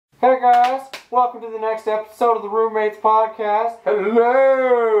Hey guys, welcome to the next episode of the Roommates Podcast.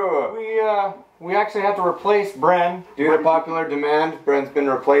 Hello! We actually have to replace Bren. Due to popular demand, Bren's been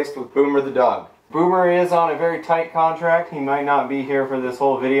replaced with Boomer the dog. Boomer is on a very tight contract. He might not be here for this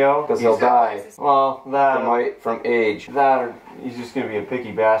whole video. Because he'll die. Well, From age. that or he's just going to be a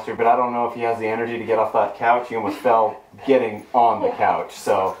picky bastard, but I don't know if he has the energy to get off that couch. He almost fell getting on the couch,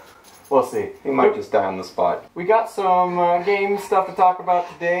 so we'll see. He might just die on the spot. We got some game stuff to talk about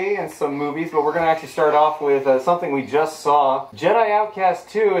today and some movies, but we're going to actually start off with something we just saw. Jedi Outcast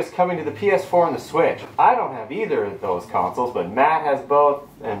 2 is coming to the PS4 and the Switch. I don't have either of those consoles, but Matt has both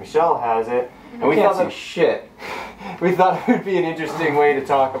and Michelle has it. And we thought that shit. We thought it would be an interesting way to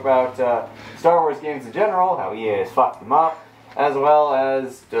talk about Star Wars games in general, how EA has fucked them up, as well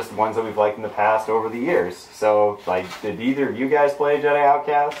as just ones that we've liked in the past over the years. So, like, did either of you guys play Jedi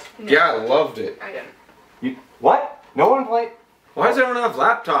Outcast? No. Yeah, I loved it. I didn't. What? No one played? Why does everyone have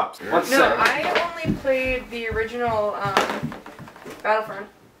laptops? No, I only played the original Battlefront.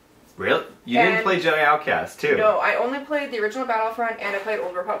 Really? You didn't play Jedi Outcast 2? No, I only played the original Battlefront and I played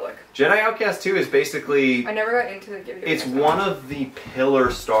Old Republic. Jedi Outcast 2 is basically... I never got into the game. It's one of the pillar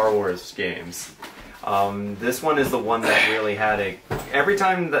Star Wars games. This one is the one that really had a... Every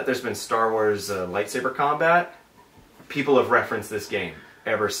time that there's been Star Wars lightsaber combat, people have referenced this game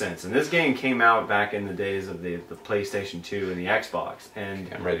ever since. And this game came out back in the days of the PlayStation 2 and the Xbox.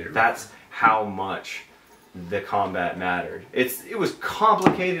 And I'm ready to that's how much the combat mattered. It was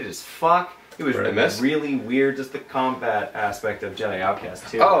complicated as fuck. It was really weird, just the combat aspect of Jedi Outcast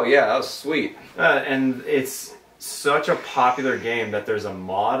 2. Oh yeah, that was sweet. And it's such a popular game that there's a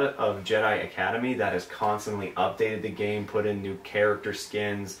mod of Jedi Academy that has constantly updated the game, put in new character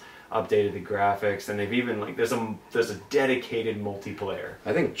skins, updated the graphics, and they've even there's a dedicated multiplayer.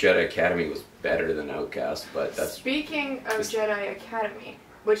 I think Jedi Academy was better than Outcast, but that's... Speaking of Jedi Academy,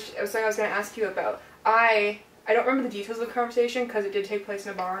 which was something I was going to ask you about, I don't remember the details of the conversation because it did take place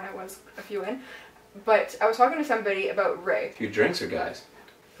in a bar and I was a few in, but I was talking to somebody about Rey. A few drinks or guys?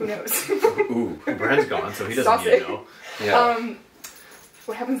 Who knows? Ooh. Bren's gone, so he doesn't need to know. Yeah.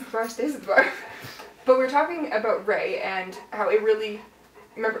 What happens if the bar stays at the bar? But we were talking about Rey and how it really...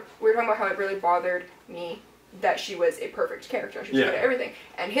 Remember, we were talking about how it really bothered me that she was a perfect character. She was good at everything.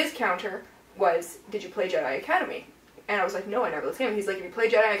 And his counter was, did you play Jedi Academy? And I was like, no, I never listened to him. He's like, if you play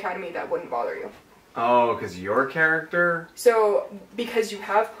Jedi Academy, that wouldn't bother you. Oh, because your character? So, because you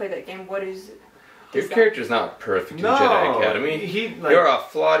have played that game, what is... Your character's not perfect in Jedi Academy. You're a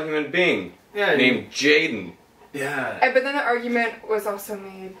flawed human being named Jaden. Yeah. But then the argument was also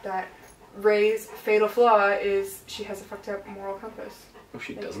made that Rey's fatal flaw is she has a fucked up moral compass. Oh,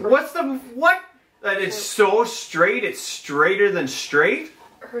 she doesn't. What? That it's so straight, it's straighter than straight?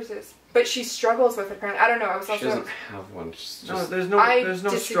 Hers is. But she struggles with it, apparently. I don't know, I was also... She doesn't have one. She's just... No, there's no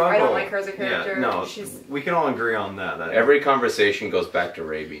struggle. I don't like her as a character. Yeah, no, we can all agree on that. Every conversation goes back to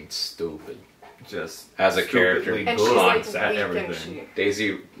Rey being stupid. Just as a character, and she's like weak everything.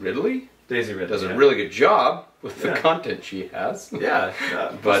 Daisy Ridley does a yeah. really good job with the content she has. Yeah,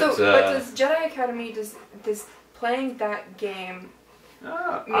 but does Jedi Academy does playing that game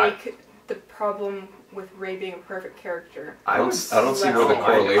make the problem with Rey being a perfect character? I don't see where the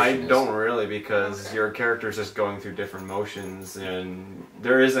correlation is. I don't really, because your character's just going through different motions, and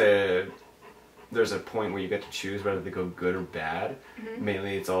there's a point where you get to choose whether they go good or bad. Mm-hmm.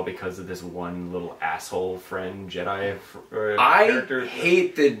 Mainly, it's all because of this one little asshole friend Jedi character. I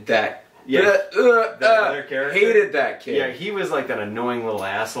hated that. Yeah, the other character. Hated that kid. Yeah, he was like that annoying little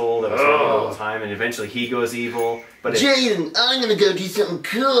asshole that was there the whole time, and eventually he goes evil. But Jaden, I'm gonna go do something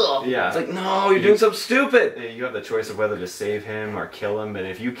cool. Yeah, it's like, no, you're doing something stupid. You have the choice of whether to save him or kill him, and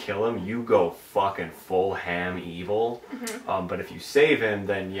if you kill him, you go fucking full ham evil. Mm-hmm. But if you save him,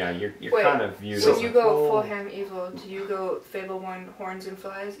 then yeah, you're kind of viewed. So when you go full ham evil, do you go Fable 1 horns and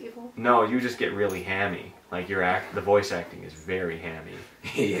flies evil? No, you just get really hammy. Like the voice acting is very hammy.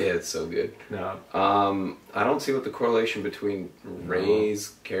 Yeah, it's so good. No. I don't see what the correlation between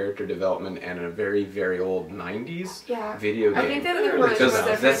Rey's character development and a very, very old 90s video game. I think that the correlation was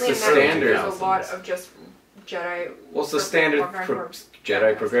that that's the standard. There's a lot of just Jedi... Well, it's the standard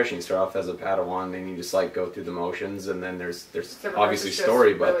Jedi progression. You start off as a Padawan, then you just like go through the motions, and then there's obviously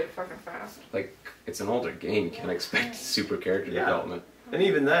story, but really fucking fast. Like, it's an older game. You can't expect super character development. And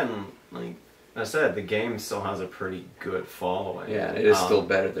even then, like I said, the game still has a pretty good following. Yeah, it is still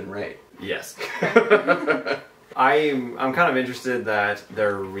better than Rey. Yes. I'm kind of interested that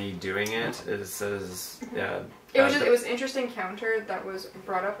they're redoing it. It says, it was an interesting counter that was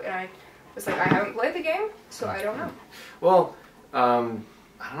brought up, and I was like, I haven't played the game, so I don't know. Well, I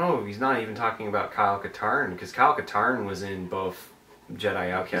don't know. He's not even talking about Kyle Katarn, because Kyle Katarn was in both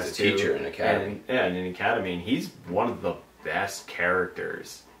Jedi Outcast He's a teacher in Academy. And in Academy, and he's one of the best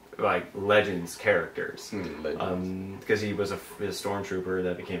characters, like Legends characters. Because he was a stormtrooper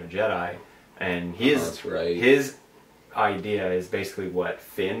that became a Jedi, and that's right. His idea is basically what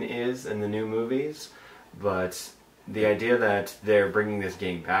Finn is in the new movies, but the idea that they're bringing this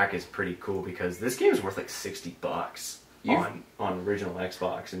game back is pretty cool because this game is worth like $60 on original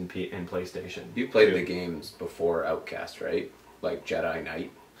Xbox and PlayStation. You played the games before Outcast, right? Like Jedi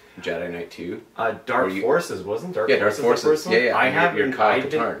Knight 2. Dark Forces wasn't Dark Forces the first one? Yeah. I haven't. I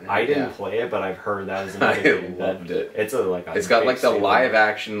didn't yeah. play it, but I've heard that is another game. I loved it. It's it's got like the live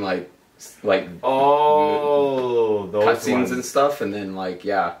action those cutscenes and stuff, and then like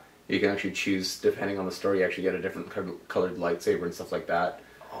you can actually choose depending on the story. You actually get a different colored lightsaber and stuff like that.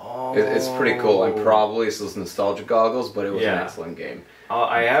 It's pretty cool. I'm probably those nostalgia goggles, but it was an excellent game.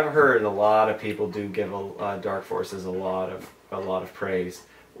 I have heard a lot of people do give Dark Forces a lot of praise.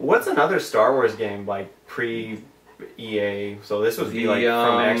 What's another Star Wars game like pre EA? So this would be like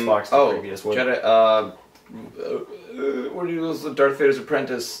from Xbox to previous. Jedi. What was the Darth Vader's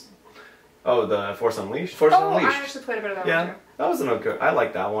Apprentice? Oh, the Force Unleashed. I actually played a bit of that one too. That was no good. I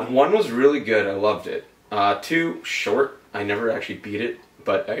like that one. 1 was really good. I loved it. 2 short. I never actually beat it,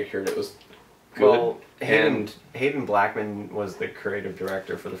 but I heard it was good. Well, Hayden Blackman was the creative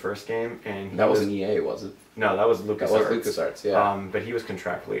director for the first game, and that wasn't EA, was it? No, that was LucasArts. That was LucasArts, yeah. But he was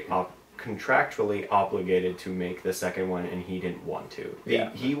contractually obligated to make the second one, and he didn't want to.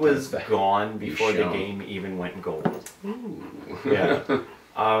 He was gone before the game even went gold. Ooh. Yeah.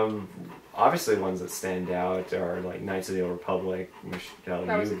 Obviously, ones that stand out are like Knights of the Old Republic. Michelle,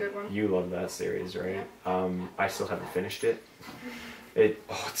 that was a good one. You love that series, right? Yeah. I still haven't finished it.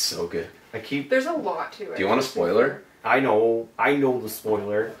 It's so good. There's a lot to it. Do you want a spoiler? I know the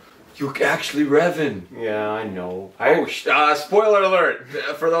spoiler. You're actually Revan. Yeah, I know. Spoiler alert!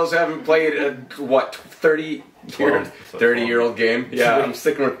 For those who haven't played a 30-year-old game. Yeah, I'm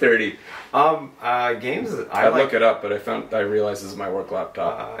sticking with 30. Games that I look it up, but I realized this is my work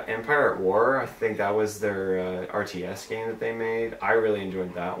laptop. Empire at War. I think that was their RTS game that they made. I really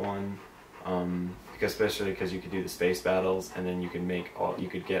enjoyed that one. Especially because you could do the space battles, and then you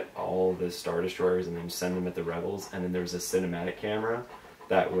could get all the Star Destroyers and then send them at the rebels, and then there was a cinematic camera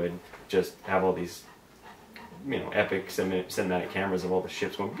that would just have all these, epic cinematic cameras of all the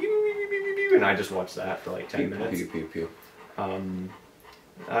ships going pew, pew, pew, pew, pew, and I just watched that for like 10 minutes. Pew, pew, pew.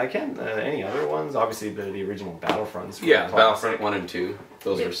 I can't. Any other ones? Obviously, the original Battlefronts. Yeah, Battlefront 1 and 2.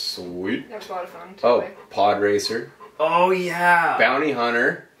 Those are sweet. That was a lot of fun. Play. Pod Racer. Oh yeah. Bounty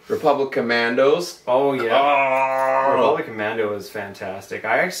Hunter. Republic Commandos. Oh yeah. Republic Commando is fantastic.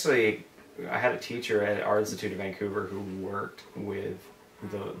 I had a teacher at Art Institute of Vancouver who worked with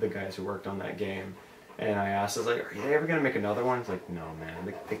the guys who worked on that game, and I asked, are they ever gonna make another one? It's like, no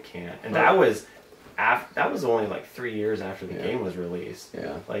man, they can't. And that was only like 3 years after the game was released.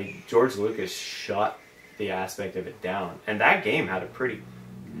 Yeah. Like George Lucas shut the aspect of it down, and that game had a pretty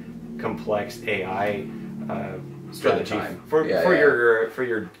complex AI strategy for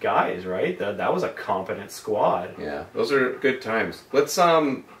your guys, right? That was a competent squad. Yeah, those are good times. Let's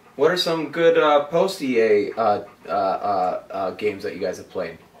what are some good post EA games that you guys have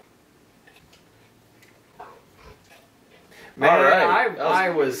played? Man, I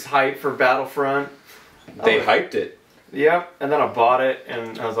was hyped for Battlefront. They hyped it. Yep, and then I bought it,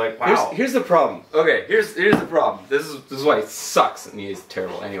 and I was like, wow. Here's the problem. Okay, here's the problem. This is why it sucks, and EA's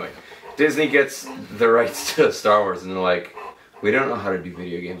terrible. Anyway, Disney gets the rights to Star Wars, and they're like, we don't know how to do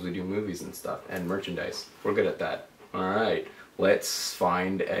video games. We do movies and stuff, and merchandise. We're good at that. All right, let's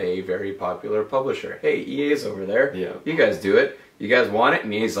find a very popular publisher. Hey, EA's over there. Yeah. You guys do it. You guys want it?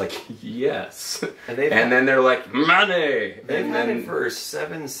 And EA's like, yes. And then they're like, money! They've had it for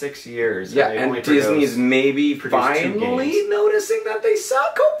 6 years. Yeah, and Disney's maybe finally noticing that they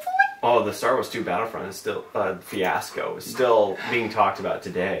suck, hopefully. Oh, the Star Wars 2 Battlefront is still a fiasco. It's still being talked about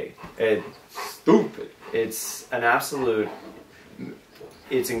today. It's stupid. It's an absolute...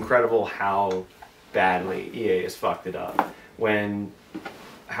 It's incredible how badly EA has fucked it up.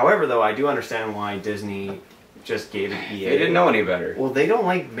 However, though, I do understand why Disney just gave it EA. They didn't know any better. Well, they don't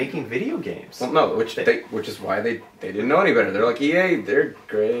like making video games. Well, no, which is why they didn't know any better. They're like, EA, they're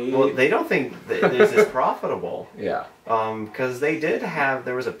great. Well, they don't think this is profitable. Yeah. Because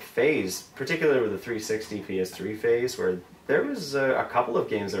there was a phase, particularly with the 360 PS3 phase, where there was a couple of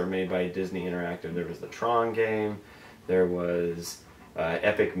games that were made by Disney Interactive. There was the Tron game. There was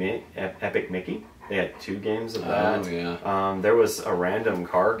Epic Mickey. They had 2 games of that. Oh, yeah. There was a random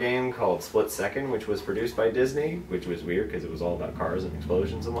car game called Split Second, which was produced by Disney, which was weird because it was all about cars and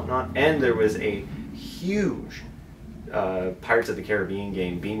explosions and whatnot. And there was a huge Pirates of the Caribbean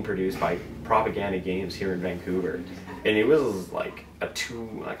game being produced by Propaganda Games here in Vancouver, and it was like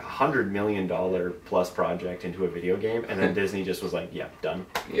 $100 million plus project into a video game, and then Disney just was like, "Yeah, done.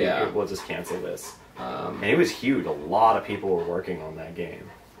 Yeah, we'll just cancel this." And it was huge. A lot of people were working on that game.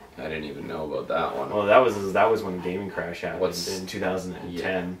 I didn't even know about that one. Well, that was when Gaming Crash happened in 2010.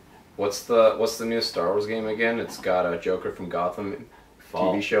 Yeah. What's the new Star Wars game again? It's got a Joker from Gotham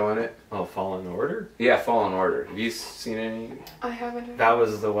TV show in it. Oh, Fallen Order? Yeah, Fallen Order. Have you seen any? I haven't. That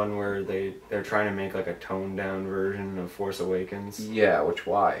was the one where they're trying to make like a toned down version of Force Awakens. Yeah,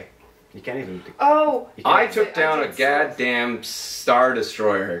 why? You can't even. Oh! I took down a goddamn Star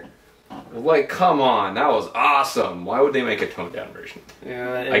Destroyer. Like, come on, that was awesome. Why would they make a toned down version?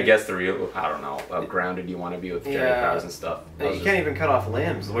 Yeah, I guess I don't know, how grounded you want to be with fairy powers and stuff. You can't even cut off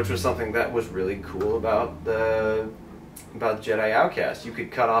limbs, which was something that was really cool about Jedi Outcast. You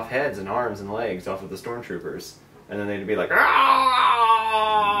could cut off heads and arms and legs off of the stormtroopers, and then they'd be like,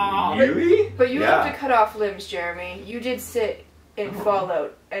 "Ah!" But you have to cut off limbs, Jeremy. You did sit in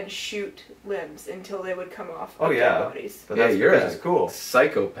Fallout and shoot limbs until they would come off of their bodies. But that's you're a cool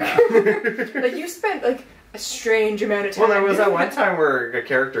psychopath. Like, you spent like a strange amount of time. Well, there was that one time where a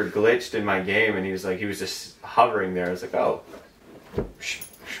character glitched in my game, and he was just hovering there. I was like, oh.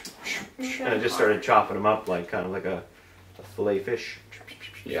 And I just started chopping them up like kind of like a fillet fish.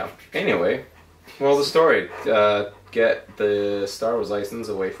 Yeah. Anyway, well, the story. Get the Star Wars license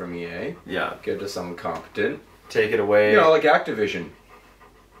away from EA. Yeah. Give it to someone competent. Take it away. You know, like Activision.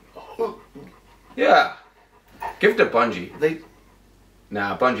 Yeah. Give it to Bungie.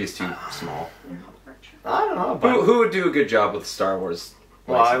 Nah, Bungie's too small. I don't know. Who would do a good job with Star Wars?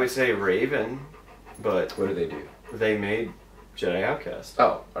 Well, I would say Raven, but what do they do? They made Jedi Outcast.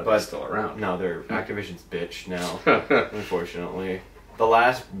 Oh, are they still around? No, they're Activision's bitch now, unfortunately. The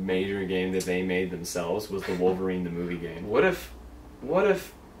last major game that they made themselves was the Wolverine the movie game. What if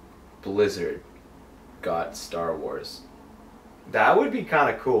Blizzard got Star Wars? That would be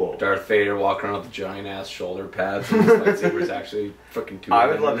kind of cool. Darth Vader walking around with giant ass shoulder pads and his lightsaber's actually fucking two. I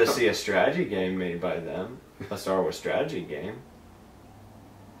would love to see a strategy game made by them. A Star Wars strategy game.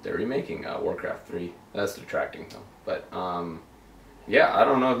 They're remaking Warcraft 3. That's detracting though. But yeah, I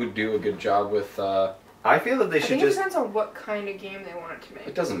don't know who'd do a good job with. I feel that they should it depends on what kind of game they want it to make.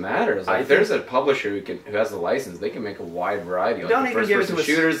 It doesn't matter. It's like, if there's a publisher who has the license, they can make a wide variety. Like the first-person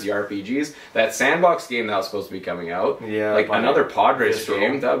shooters, the RPGs, that sandbox game that was supposed to be coming out. Yeah, like another pod race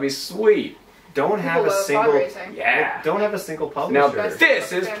game. That would be sweet. Don't have a single. Yeah. Don't have a single publisher. Now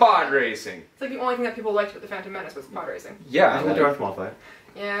this is pod racing. It's like the only thing that people liked about the Phantom Menace was pod racing. Yeah. And the Darth Maul fight.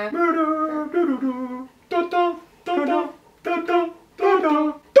 Yeah.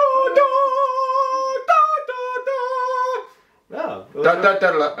 Oh,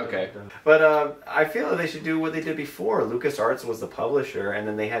 okay. But I feel that they should do what they did before. LucasArts was the publisher, and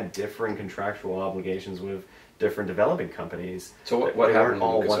then they had different contractual obligations with different development companies. So what happened to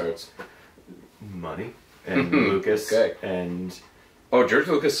LucasArts? Money and Lucas and. Oh, George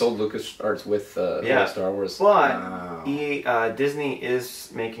Lucas sold LucasArts with Star Wars. But Disney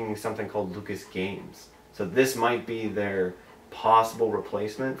is making something called Lucas Games, so this might be their possible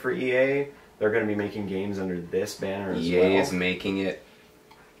replacement for EA. They're going to be making games under this banner as well. EA is making it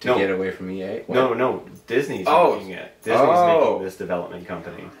to get away from EA? What? No, Disney's making it. Disney's making this development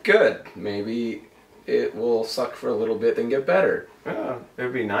company. Good. Maybe it will suck for a little bit and get better. Yeah, it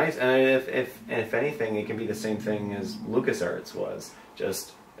would be nice. And if anything, it can be the same thing as LucasArts was.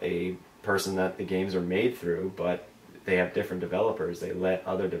 Just a person that the games are made through, but they have different developers. They let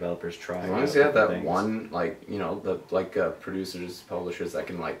other developers try. As long as you have that one, producers, publishers that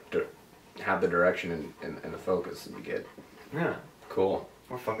can have the direction and the focus would be good. Yeah. Cool.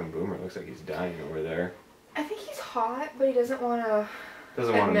 Poor fucking Boomer looks like he's dying over there. I think he's hot, but he doesn't want to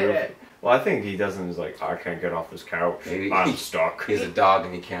admit move it. Well, I think he doesn't. He's like, I can't get off this couch. Maybe I'm stuck. He's a dog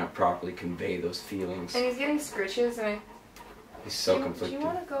and he can't properly convey those feelings. And he's getting scritches, and he's so conflicted. Do you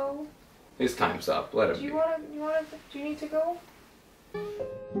want to go? His time's up. Let him. Do you need to go?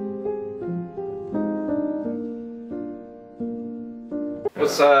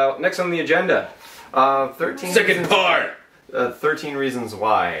 What's next on the agenda? 13 Second reasons, part! 13 Reasons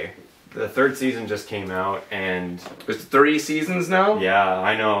Why. The third season just came out, and... There's 3 seasons now? Yeah,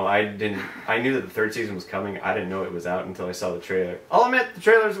 I know. I knew that the third season was coming. I didn't know it was out until I saw the trailer. I'll admit, the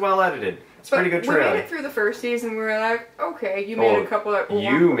trailer's well edited. It's a pretty good trailer. We made it through the first season, we were like, okay, you made a couple of...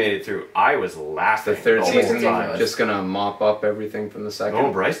 You made it through. I was laughing. The third season's time. just gonna mop up everything from the second?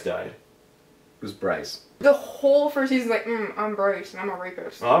 Oh, Bryce died. Who's Bryce? The whole first season's like, I'm Bryce and I'm a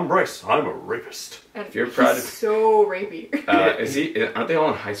rapist. I'm Bryce. I'm a rapist. And If you're proud he's of- so rapey. Is he? Aren't they all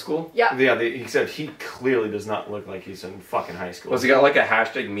in high school? Yeah. Yeah, except he clearly does not look like he's in fucking high school. Was he got like a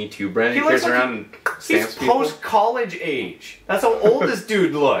hashtag Me Too brand? He looks carries like around and stamps He's people. post-college age. That's how old this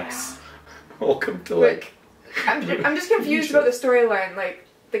dude looks. Welcome to like. I'm just confused about the storyline. Like,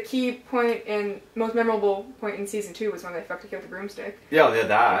 the key point and most memorable point in season 2 was when they fucked to kill the broomstick. Yeah, they had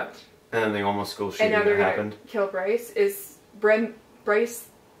that. And then they almost school And shooting now that they're happened. gonna kill Bryce. Is Bryce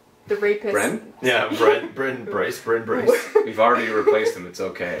the rapist? Bren? Yeah, Bren Bryce. We've already replaced him. It's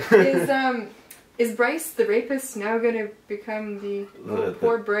okay. Is Bryce the rapist now gonna become the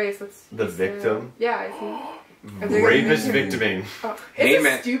poor Bryce? The victim? Yeah, is he? Rapist victiming. Oh, Hey, it's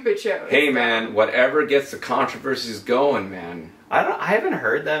man. a stupid show. Hey It's man, whatever gets the controversies going, man. I haven't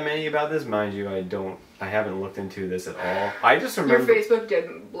heard that many about this, mind you. I haven't looked into this at all. I just Your remember. Facebook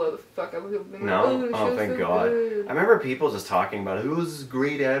didn't blow the fuck up. No? the Oh, show's thank so God. good." I remember people just talking about it. It was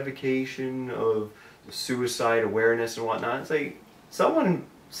great advocation of suicide awareness and whatnot. It's like, someone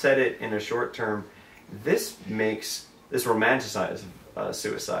said it in a short term, this romanticizes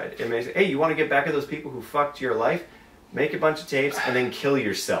suicide. It makes, hey, you want to get back at those people who fucked your life? Make a bunch of tapes and then kill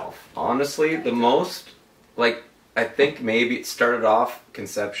yourself. Honestly, the most, like, I think maybe it started off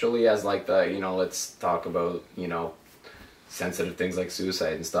conceptually as like the, let's talk about, sensitive things like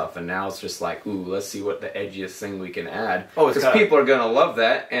suicide and stuff, and now it's just like, ooh, let's see what the edgiest thing we can add. Oh, it's because people are gonna love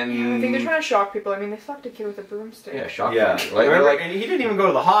that, and Yeah, I think they're trying to shock people. I mean, they fucked a kid with a broomstick. yeah, shock Yeah, factor. Like, they're remember, like, and he didn't even go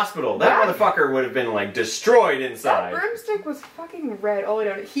to the hospital. That motherfucker would have been like destroyed That inside. broomstick was fucking red all the way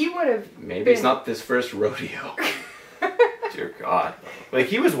down. He would have. maybe it's not this first rodeo. Dear God, like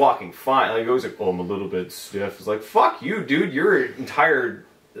he was walking fine. Like it was like, oh, I'm a little bit stiff. It's like, fuck you, dude. Your entire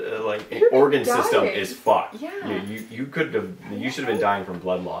You're organ dying. system is fucked. Yeah. You could have. You should have been dying from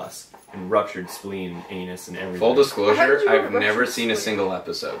blood loss and ruptured spleen, anus, and everything. Full How did disclosure, you I've rupture never seen a spleen? single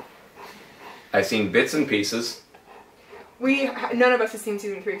episode. I've seen bits and pieces. None of us have seen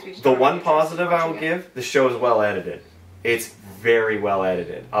season 3. So we just The don't have one any interest positive in I will watching it. give: the show is well edited. It's very well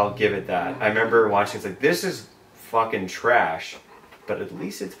edited. I'll give it that. I remember watching. It's like, this is fucking trash, but at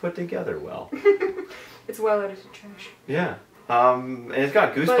least it's put together well. It's well edited trash. Yeah. And it's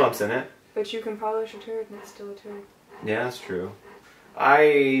got goosebumps in it. But you can polish a turd and it's still a turd. Yeah, that's true. So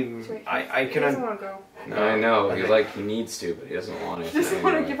I he can. doesn't want to go. No, I know, I he's think- like, he needs to, but he doesn't want it. He doesn't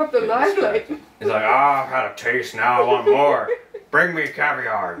want to Anyway, give up the get limelight. distracted. He's like, I've had a taste, now I want more. Bring me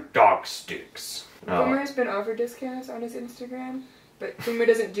caviar and dog sticks. Boomer Oh. has been offered discounts on his Instagram, but Boomer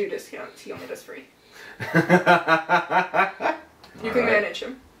doesn't do discounts. He only does free. You can Alright. manage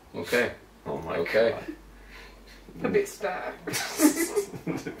him. Okay. Oh my Okay. A big star.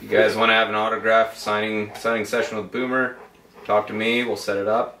 You guys want to have an autograph signing session with Boomer? Talk to me. We'll set it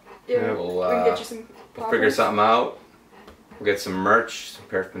up. Yeah, We'll, we can get you some. We'll figure poppers. something out. We'll get some merch, some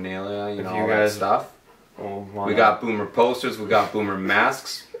paraphernalia, If all you that guys- stuff. Oh, why We not? got Boomer posters. We got Boomer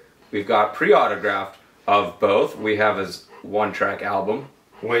masks. We've got pre-autographed of both. We have his one-track album,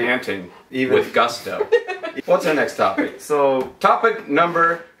 Wait, Panting even with Gusto. What's our next topic? so Topic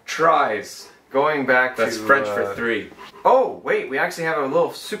number tries. going back That's to French for 3. Oh wait, we actually have a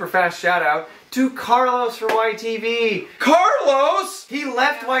little super fast shout out to Carlos from YTV. Carlos! He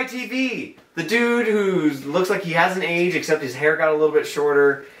left YTV. The dude who looks like he hasn't aged except his hair got a little bit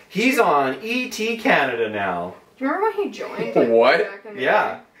shorter. He's on ET Canada now. Do you remember when he joined? What? Back in the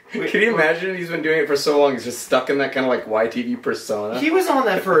Yeah. day? Can you imagine he's been doing it for so long, he's just stuck in that kind of like YTV persona? He was on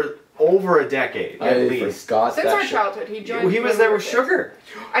that for over a decade at I least. forgot Since that our shit. childhood, he joined. He was there with Sugar.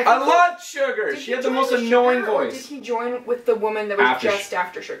 I I love Sugar! Did She he had the join most with annoying Sugar, or voice. Did he join with the woman that was After just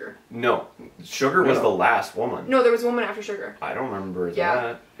after Sugar? No, Sugar was No. the last woman. No, there was a woman after Sugar. I don't remember Yeah.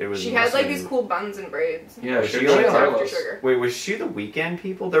 that. It was. She had like mostly- these cool buns and braids. Yeah, Was Sugar she She like was and after Carlos. Sugar. Wait, was she the Weekend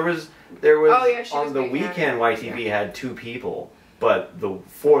people? There was Oh, yeah, she was on the Weekend. weekend YTV had 2 people, but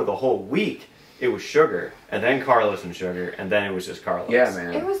for the whole week it was Sugar, and then Carlos and Sugar, and then it was just Carlos. Yeah, It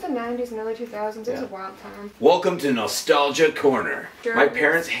man. was the 90s and early 2000s. It was Yeah. a wild time. Welcome to Nostalgia Corner. During My this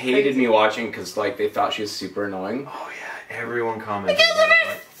parents hated crazy- me watching because like they thought she was super annoying. Oh yeah, everyone commented. about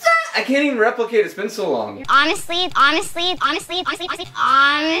it. I can't even replicate. It's been so long. Honestly,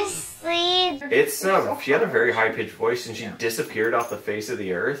 It's she had a very high pitched voice, and she disappeared off the face of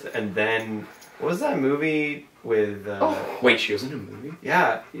the earth, and then what was that movie with? Wait, she was in a movie?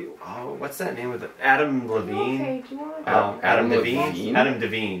 Yeah, what's that name with it? Adam Levine. Okay, do you want Adam Adam Levine? Devine. Adam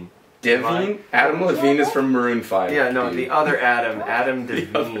Devine. Devine? Adam Levine is from Maroon 5. Yeah, no, dude. the other Adam The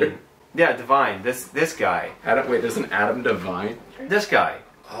Devine. other. Yeah, Divine. This guy. Wait, there's an Adam Devine? This guy.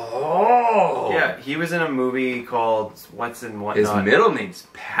 Oh! Yeah, he was in a movie called What's and His Whatnot. middle name's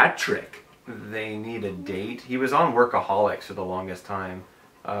Patrick. they need a date. He was on Workaholics for the longest time.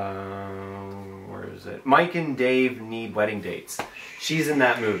 Where is it? Mike and Dave need wedding dates. She's in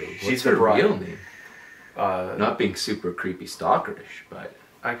that movie. She's the bride. Real name? Not being super creepy stalkerish, but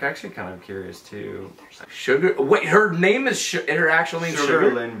I'm actually kind of curious too. Sugar. Wait, her name is her actual name is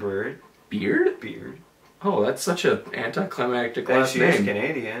Sugar Lindbergh. Beard. Oh, that's such an anticlimactic last name. She's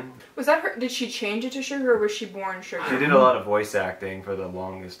Canadian. Was that her? Did she change it to Sugar, or was she born Sugar? She did a lot of voice acting for the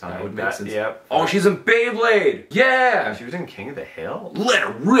longest time. That would make sense. Yep. Oh, she's in Beyblade. Yeah. She was in King of the Hill. Let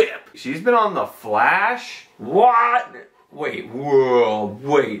her rip. She's been on The Flash. What? Wait. Whoa.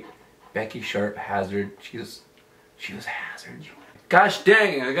 Wait. Becky Sharp, Hazard. She was Hazard. Gosh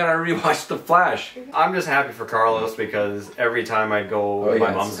dang it, I gotta rewatch The Flash. I'm just happy for Carlos because every time I'd go to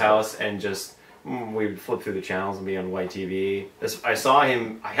my mom's house and just we would flip through the channels and be on YTV. I saw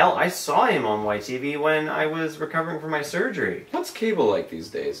him. Hell, I saw him on YTV when I was recovering from my surgery. What's cable like these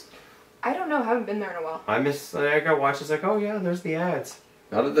days? I don't know. I haven't been there in a while. I got watched. It's like, oh yeah, there's the ads.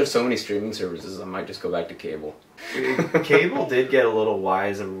 Now that there's so many streaming services, I might just go back to cable. Cable did get a little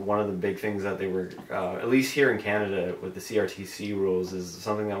wise, and one of the big things that they were, at least here in Canada, with the CRTC rules, is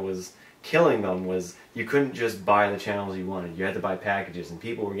something that was killing them was you couldn't just buy the channels you wanted. You had to buy packages, and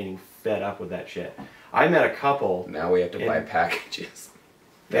people were getting fed up with that shit. I met a couple. Now we have to buy packages.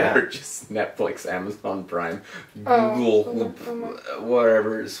 Yeah. That are just Netflix, Amazon Prime, Oh, Google,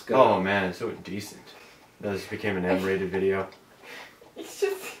 whatever. Oh man, it's so decent. That just became an M-rated video. It's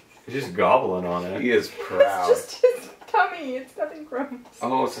just. He's just gobbling on it. He is proud. It's just his tummy. It's nothing gross.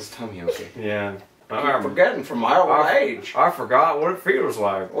 Oh, it's his tummy. Okay. Yeah. I'm forgetting from my old age. I forgot what it feels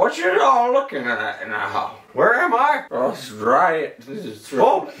like. What you all looking at now? Where am I? Oh, this is right.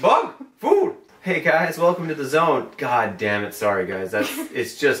 Oh, bug! Food! Hey guys, welcome to the zone. God damn it, sorry guys.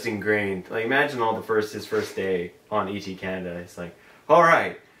 It's just ingrained. Like imagine his first day on ET Canada. It's like,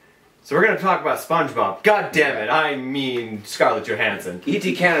 alright. So we're gonna talk about SpongeBob. God damn it, I mean Scarlett Johansson. ET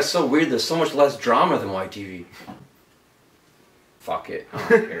Canada's so weird, there's so much less drama than YTV. Fuck it. I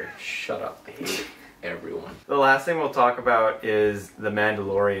don't care. Shut up. I hate everyone. The last thing we'll talk about is the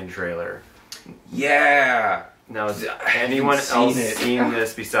Mandalorian trailer. Yeah! Now, has anyone else seen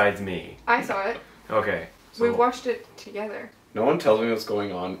this besides me? I saw it. Okay. So We watched it together. No one tells me what's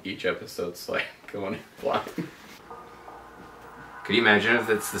going on each episode's like going blind. Could you imagine if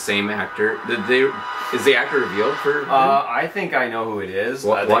it's the same actor? Is the actor revealed for? I think I know who it is.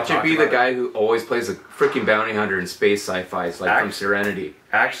 Watch it be the guy who always plays a freaking bounty hunter in space sci-fi, like from Serenity.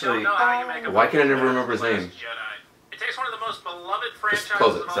 Actually, why can I never remember his name? It takes one of the most beloved franchises Just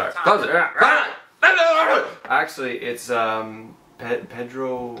close it. of all Sorry. time. Close it. actually, it's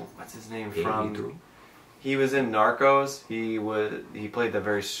Pedro. What's his name from? He was in Narcos. He played the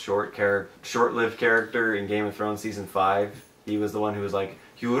very short-lived character in Game of Thrones season 5. He was the one who was like,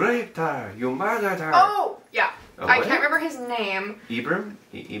 "You raped her, you murdered her." Oh, yeah. Oh, I what? can't remember his name. Ibram?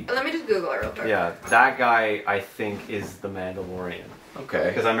 Let me just Google it real quick. Yeah, that guy I think is the Mandalorian. Okay.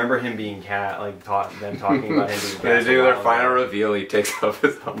 Because I remember him being them talking about him being cat. They do their final reveal. He takes off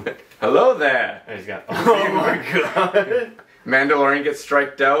his helmet. Hello there. And he's got. Oh my god. Mandalorian gets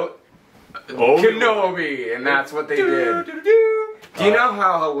striked out. Kenobi, and that's what they did. Do you know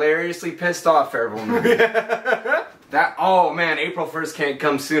how hilariously pissed off everyone would be? Oh man, April 1st can't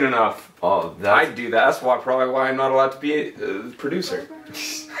come soon enough. Oh, I'd do that. That's probably why I'm not allowed to be a producer.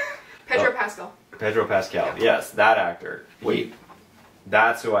 Pedro Pascal. Pedro Pascal. Yes, that actor. Wait.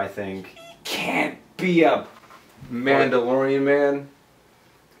 That's who I think. Can't be a Mandalorian man.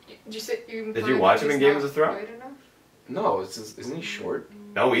 Did you watch him in Games of Thrones? No, isn't he short?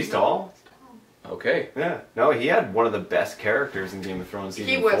 No, he's tall. Okay. Yeah. No, he had one of the best characters in Game of Thrones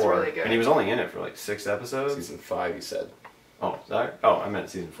season 4. He was really good. And he was only in it for like 6 episodes. Season 5, you said. Oh, sorry. Oh, I meant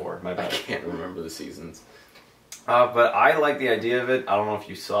season 4. My I bad. can't remember the seasons. But I like the idea of it. I don't know if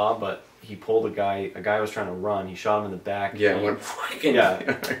you saw, but he pulled a guy was trying to run. He shot him in the back. Yeah, and went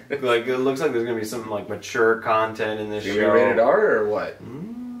yeah. Like it looks like there's gonna be some like mature content in this show. Rated R or what?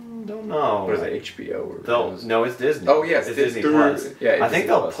 Don't know. What is it, HBO? Or no, it's Disney. Oh yes, it's Disney Plus. Yeah, I think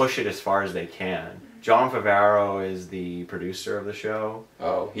they'll push it as far as they can. Jon Favreau is the producer of the show.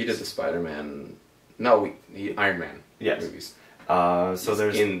 Oh, he did the Spider-Man. No, Iron Man movies.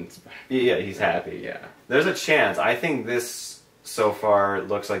 So he's happy. Yeah. There's a chance. I think this so far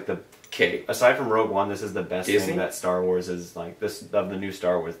looks like aside from Rogue One, this is the best thing that Star Wars is like this of the new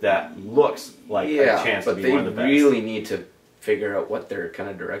Star Wars. That looks like a chance to be one of the best. But they really need to figure out what their kind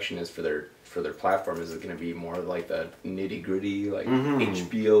of direction is for their platform. Is it going to be more like the nitty gritty, like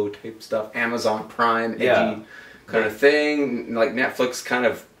HBO type stuff, Amazon Prime, edgy kind of thing, like Netflix kind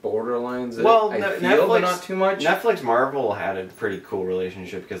of borderlines. Well, I feel, but not too much. Netflix Marvel had a pretty cool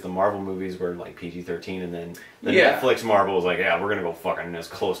relationship because the Marvel movies were like PG-13, and then the Yeah. Netflix Marvel was like, yeah, we're gonna go fucking as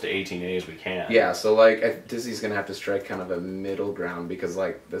close to 18A as we can. Yeah, so like Disney's gonna have to strike kind of a middle ground because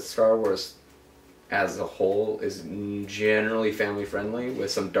like the Star Wars as a whole is generally family friendly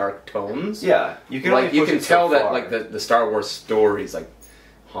with some dark tones. Yeah, you can like only you push can it so tell that far. like the Star Wars stories like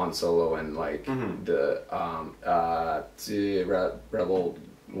Han Solo and like Mhm. the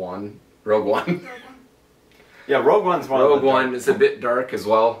Rogue One. Yeah, Rogue One's one. Rogue of the One is a bit dark as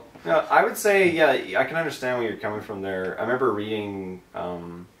well. Yeah, I would say, yeah, I can understand where you're coming from there. I remember reading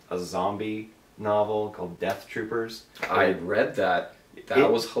a zombie novel called Death Troopers. I read that. That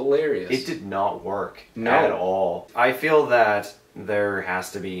It- was hilarious. It did not work No. at all. I feel that there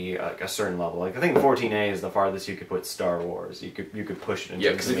has to be like a certain level. Like I think 14A is the farthest you could put Star Wars. You could push it into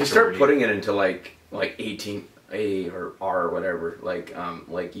Yeah, because if you maturity. start putting it into like 18A or R or whatever, like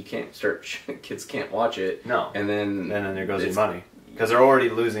you can't start kids can't watch it. No. And then there goes your it's- money. Because they're already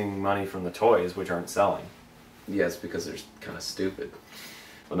losing money from the toys, which aren't selling. Yes, because they're kind of stupid.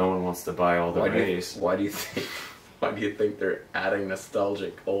 But no one wants to buy all the Why rays. do you think? Why do you think they're adding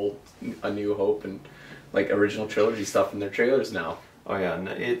nostalgic old A New Hope and like original trilogy stuff in their trailers now? Oh yeah, and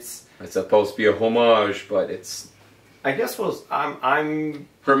it's. It's supposed to be a homage, but it's. I guess I'm.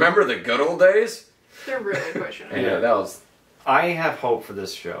 Remember the good old days? They're really pushing it. Yeah, that was. I have hope for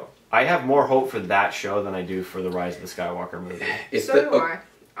this show. I have more hope for that show than I do for the Rise of the Skywalker movie. So do I,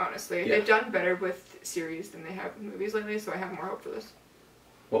 honestly. Yeah. They've done better with series than they have with movies lately, so I have more hope for this.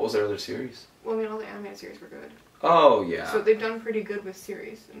 What was their other series? Well, I mean, all the animated series were good. Oh yeah. So they've done pretty good with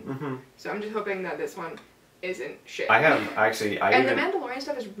series. And Mm-hmm. so I'm just hoping that this one isn't shit. I have actually. And the Mandalorian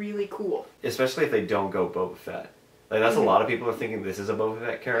stuff is really cool. Especially if they don't go Boba Fett. Like that's a lot of people are thinking this is a Boba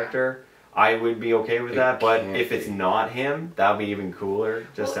Fett character. I would be okay with It that, but can't if it's be. not him, that would be even cooler.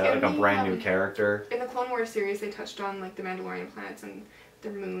 Just Well, to have like and a we, brand new character. In the Clone Wars series, they touched on like the Mandalorian planets and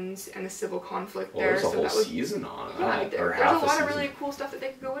their moons and the civil conflict Well, there. there's a so whole that was season on yeah, that, there, or there's a half a lot season. of really cool stuff that they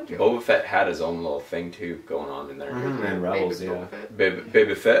could go into. Boba Fett had his own little thing too going on in there. Mhm, and Rebels, Baby yeah. Boba Fett. Baby Fett.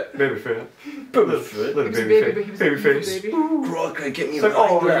 Baby Fett. Baby Fett. He Little was a baby, baby, but he was a baby evil face. baby. Grog, get me It's like, right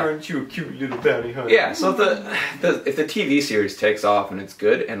oh, there. aren't you a cute little bounty hunter? Yeah, so if the TV series takes off and it's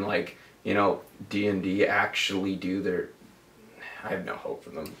good and like, you know, D&D actually do their I have no hope for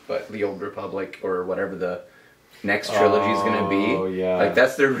them, but the Old Republic or whatever the next trilogy is going to be. Oh, yeah. Like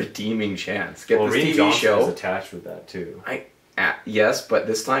that's their redeeming chance. Get Well, this Rian TV Johnson show. is attached with that too. Yes, but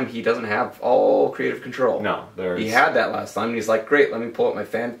this time he doesn't have all creative control. No, there's. He had that last time and he's like, "Great, let me pull up my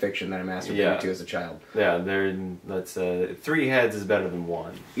fan fiction that I masturbated Yeah. to as a child." Yeah, that's 3 heads is better than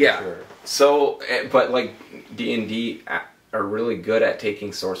 1. for Yeah. Sure. So, but like D&D are really good at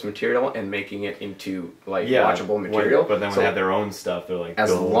taking source material and making it into like watchable material. But then when So they have their own stuff, they're like, as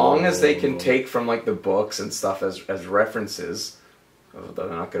 "Go." long as they can take from like the books and stuff as references, although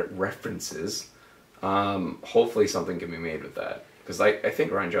they're not good at references, hopefully something can be made with that. Because I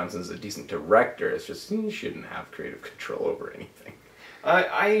think Rian Johnson's a decent director. It's just he shouldn't have creative control over anything.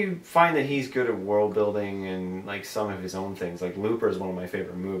 I find that he's good at world building and like some of his own things. Like Looper is one of my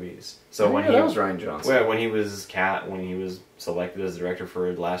favorite movies. So when that was Rian Johnson. when he was selected as director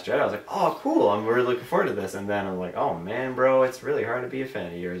for The Last Jedi, I was like, oh cool, I'm really looking forward to this. And then I'm like, oh man, bro, it's really hard to be a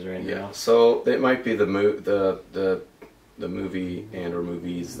fan of yours right Yeah. now. So it might be the movie and or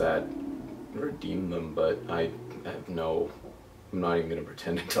movies that redeem them, but I have no. I'm not even going to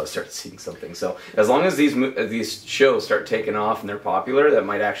pretend until I start seeing something. So as long as these shows start taking off and they're popular, that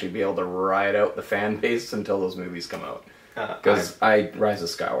might actually be able to ride out the fan base until those movies come out. Because Rise of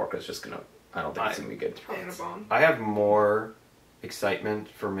Skywalker is just gonna. I don't think it's gonna be good. Probably gonna bomb. I have more excitement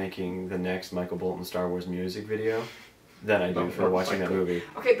for making the next Michael Bolton Star Wars music video than I do for watching that movie.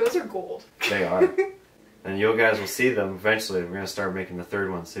 Okay, those are gold. They are. And you guys will see them eventually. We're going to start making the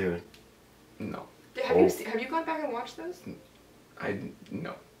 3rd one soon. No, Have you gone back and watched those?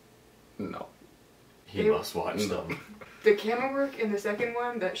 no. He They- must watch No. them. The camera work in the second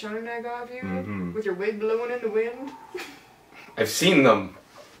one that Sean and I got of you Mhm. with your wig blowing in the wind. I've seen them.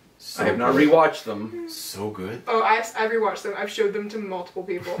 So I have not good. rewatched them. So good. Oh, I rewatched them. I've showed them to multiple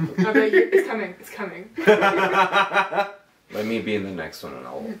people. I'm like, it's coming. It's coming. Let me be in the next one, and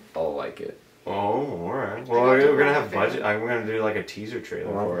I'll like it. Oh, alright. Well, I got to we're going to run have a fan. budget. I'm going to do like a teaser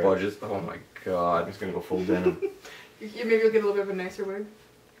trailer for it. Budget. Oh my I'm god. just going to go full denim. Maybe you'll get a little bit of a nicer wig.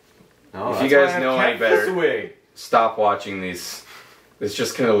 No, If that's you guys why I know kept any better- this wig. Stop watching these. It's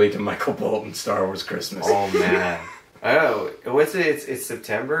just gonna lead to Michael Bolton Star Wars Christmas. Oh, man. Oh, what's it? It's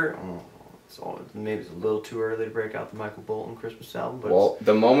September? Oh, So maybe it's a little too early to break out the Michael Bolton Christmas album, but Well,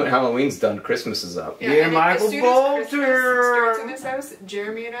 the moment Halloween's done, Christmas is up. Yeah, and Michael as soon as Christmas Bolton. starts in this house,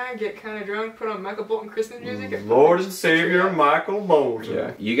 Jeremy and I get kind of drunk, put on Michael Bolton Christmas music. and Lord put and the Savior tree up. Michael Bolton.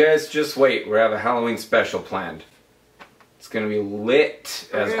 Yeah, you guys just wait. We have a Halloween special planned. It's gonna be lit,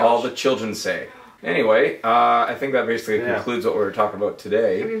 as Okay. all the children say. Anyway, I think that basically Yeah. concludes what we were talking about I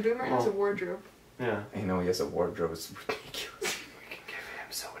today. mean, Boomer has a Well- wardrobe. Yeah. I know he has a wardrobe. It's ridiculous. We can give him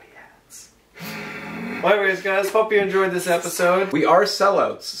so many hats. Well, anyways, guys, hope you enjoyed this episode. We are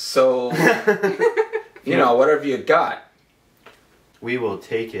sellouts, so you know, whatever you got. We will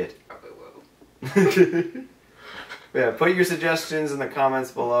take it. Probably will. Yeah, put your suggestions in the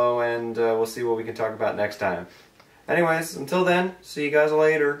comments below, and we'll see what we can talk about next time. Anyways, until then, see you guys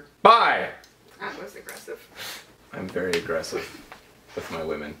later. Bye. That was aggressive. I'm very aggressive with my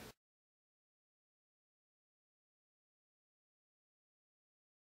women.